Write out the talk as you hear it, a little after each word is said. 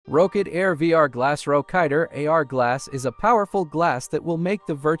Rocket Air VR Glass. Rocket Air AR Glass is a powerful glass that will make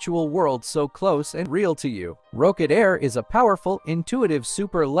the virtual world so close and real to you. Rocket Air is a powerful, intuitive,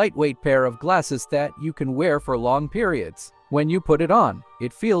 super lightweight pair of glasses that you can wear for long periods. When you put it on,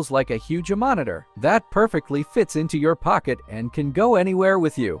 it feels like a huge monitor that perfectly fits into your pocket and can go anywhere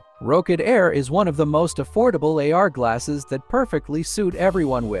with you. Rocket Air is one of the most affordable AR glasses that perfectly suit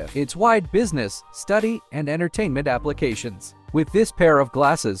everyone with its wide business, study, and entertainment applications. With this pair of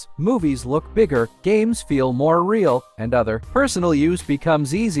glasses, movies look bigger, games feel more real, and other personal use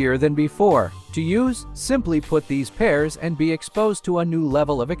becomes easier than before. To use, simply put these pairs and be exposed to a new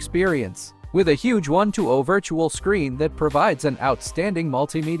level of experience. With a huge 1:0 virtual screen that provides an outstanding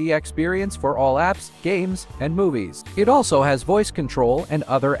multimedia experience for all apps, games, and movies. It also has voice control and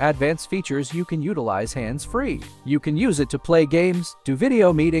other advanced features you can utilize hands-free. You can use it to play games, do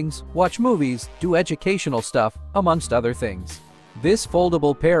video meetings, watch movies, do educational stuff, amongst other things. This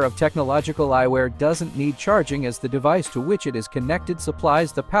foldable pair of technological eyewear doesn't need charging, as the device to which it is connected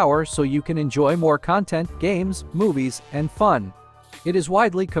supplies the power so you can enjoy more content, games, movies, and fun. It is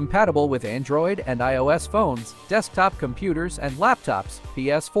widely compatible with Android and iOS phones, desktop computers and laptops,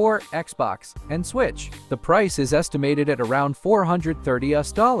 PS4, Xbox, and Switch. The price is estimated at around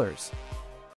 $430.